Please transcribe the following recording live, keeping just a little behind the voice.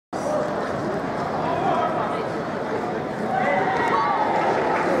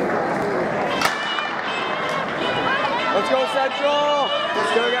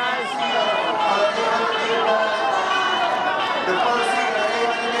Let's go, guys.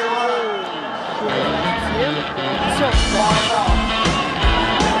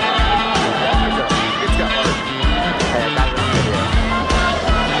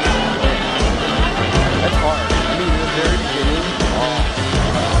 That's hard. I mean, in the very beginning.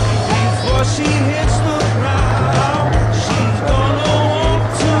 Before she hits the ground, she's gonna want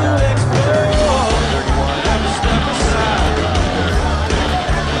to explore. Never step aside.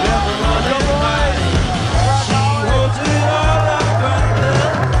 Never run away. She holds it all up under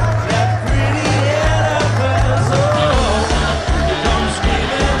that pretty head of hers. Oh, come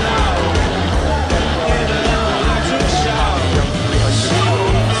screaming out. Get a little shout. She's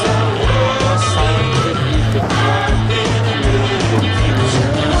a world star.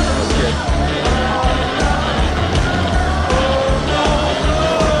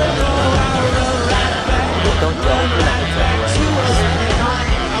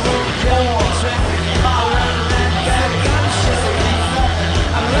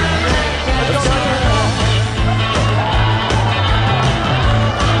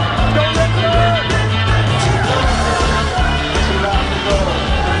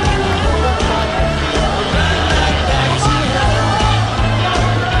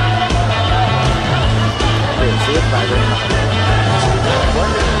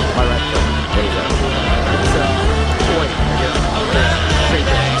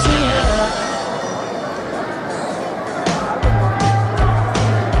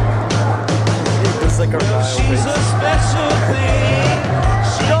 She's a special thing.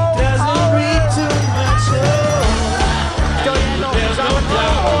 She doesn't read too much.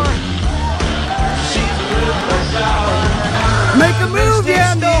 Make a move,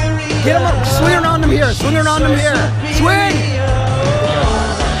 Yandel! Get him up, swing around him here, swing around him here. Swing!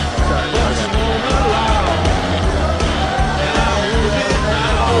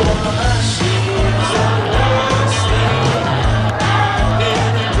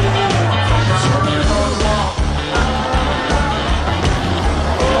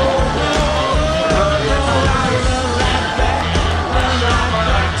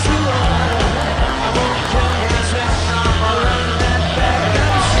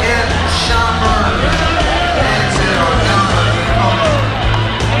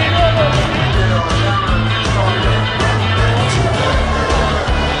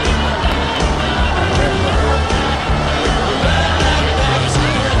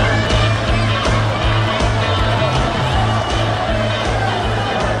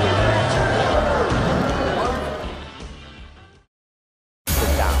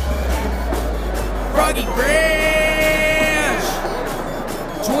 Froggy Fresh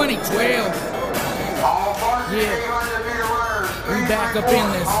 2012. Yeah, we back up in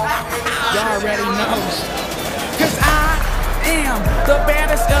this. Y'all already know. Cause I am the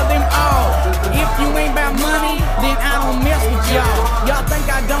baddest of them all. If you ain't about money, then I don't mess with y'all. Y'all think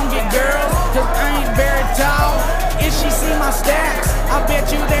I don't get girls, cause I ain't very tall. If she see my stacks, I bet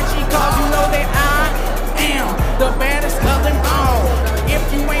you that she calls. You know that I am the baddest of them all. If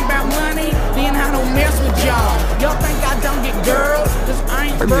you ain't about money, then I don't mess with y'all. Y'all think I don't get girls, cause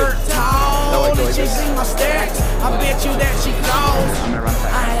I ain't very tall. If she see my stacks, I bet you that she calls.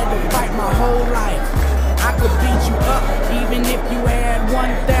 I had to fight my whole life. I could beat you up even if you had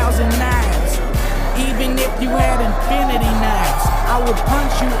 1,000 knives. Even if you had infinity knives, I would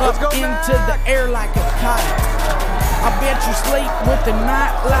punch you up into the air like a kite. I bet you sleep with the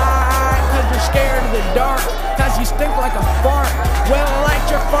night light, cause you're scared of the dark, cause you stink like a fart. Well, I like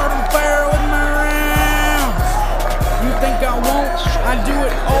your farting fire with my rounds. You think I won't? I do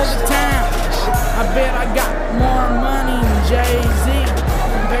it all the time. I bet I got more money than Jay-Z.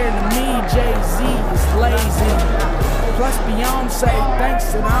 Compared to me, Jay-Z is lazy. Plus Beyonce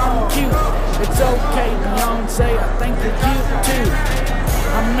thinks that I'm cute. It's okay, Beyonce, I think you're cute too.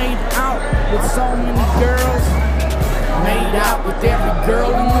 I made out with so many girls. Made out with every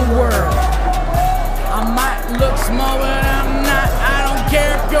girl in the world. I might look small, but I'm not. I don't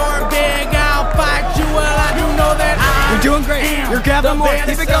care if you're big, I'll fight you. Well, I do know that You're doing great. You're grabbing more.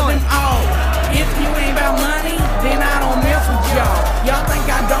 Keep it going. If you ain't about money, then I don't mess with y'all. Y'all think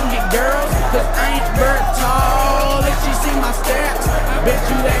I don't get girls, cause I ain't very tall. If she see my stats, I bet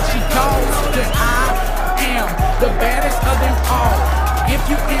you that she calls. Cause I am the baddest of them all. If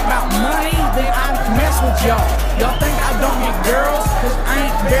you ain't about money, then I don't mess with y'all. Y'all think I don't get girls, cause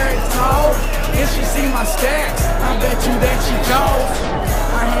I ain't very tall. If she see my stacks, I bet you that she calls.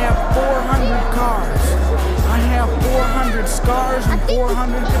 I have 400 cars. I have 400 scars and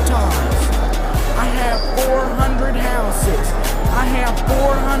 400 guitars. I have 400 houses. I have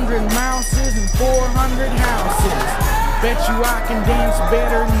 400 mouses and 400 houses. Bet you I can dance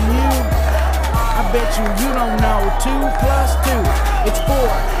better than you. I bet you don't know 2 plus 2. It's 4,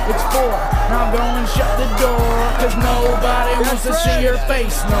 it's 4. Now go and shut the door, cause nobody wants to see your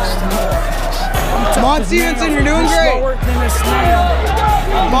face no more. Come on, Stevenson, you're doing great.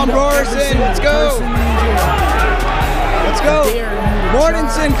 Come on, Roberson, let's go. Let's go.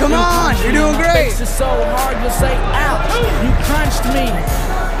 Mortensen, come on, you're doing great. It's so hard you'll say ouch. You punched me.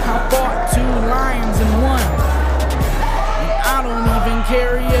 I fought 2 lions in 1. And I don't even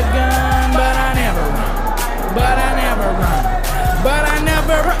carry a gun, but I never run. But I never run. But I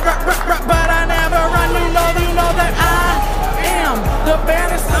never run. But I never run. You know that I am the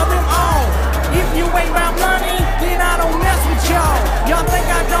baddest of them all. If you ain't about money, then I don't mess with y'all. Y'all think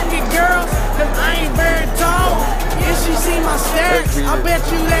I don't get girls, cause I ain't very tall. If she see my stats, I bet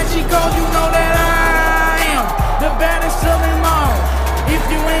you that she goes, you know that I am the baddest of them all. If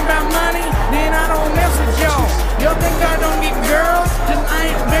you ain't about money, then I don't mess with y'all. Y'all think I don't get girls, cause I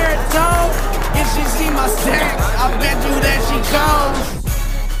ain't very tall. If she see my stacks, I bet you that she goes,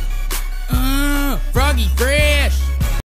 Froggy Fred.